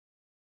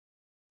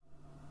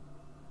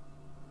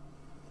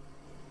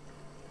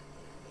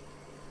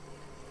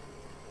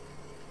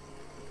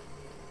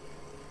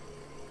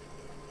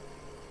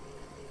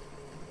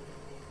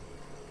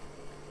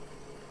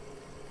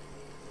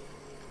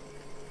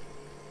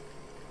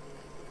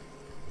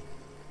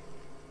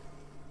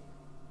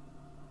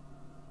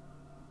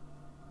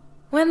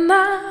When I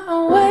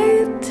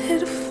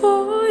waited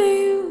for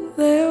you,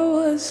 there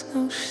was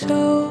no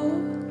show.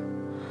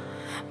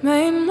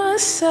 Made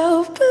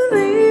myself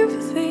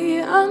believe the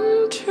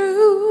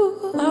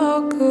untrue.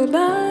 How could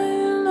I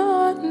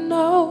not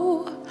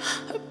know?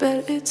 I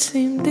bet it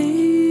seemed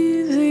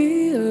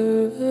easier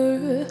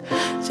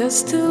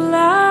just to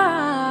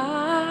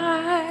lie.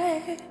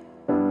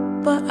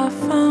 But I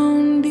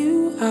found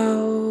you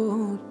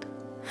out.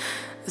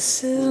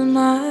 This is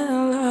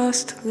my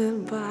last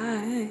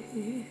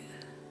goodbye.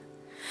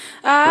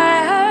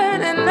 I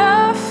had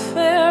enough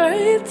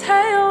fairy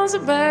tales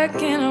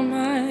back in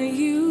my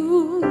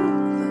youth,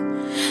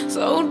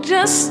 so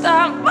just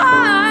stop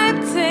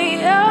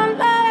biting your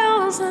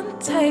nails and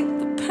take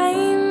the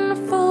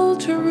painful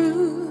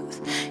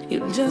truth.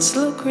 You just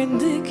look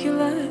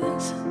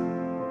ridiculous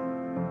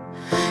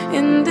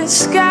in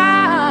disguise.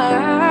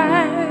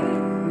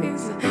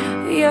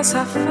 Yes,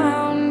 I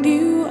found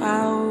you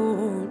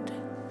out.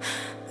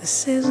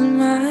 This is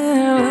my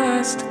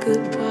last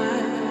goodbye.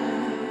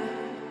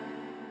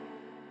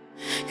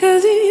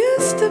 'Cause you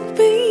used to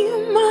be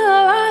my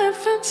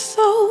life and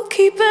soul,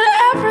 keeping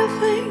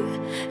everything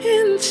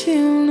in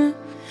tune.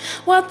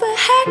 What the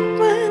heck,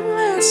 man,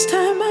 last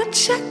time I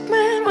checked,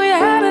 man, we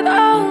had it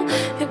all.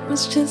 It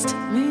was just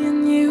me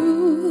and you.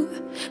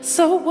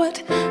 So what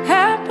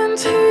happened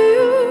to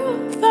you?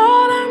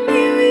 Thought I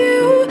knew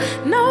you.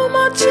 No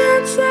more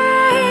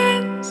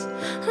chances.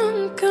 I'm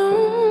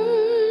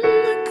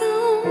gone,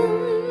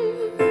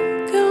 gone,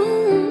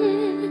 gone.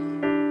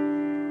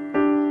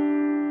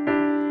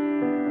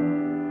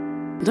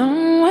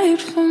 Don't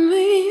wait for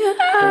me,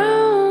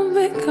 I'll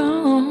be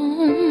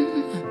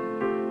gone.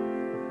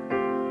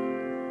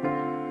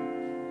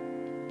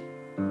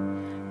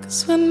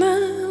 'Cause when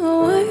I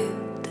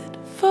waited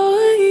for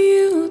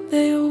you,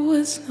 there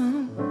was no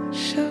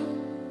show.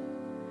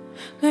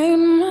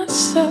 Made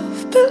myself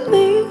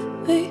believe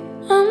the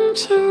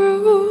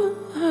untrue.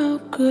 How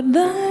could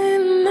I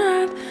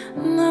not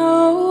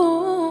know?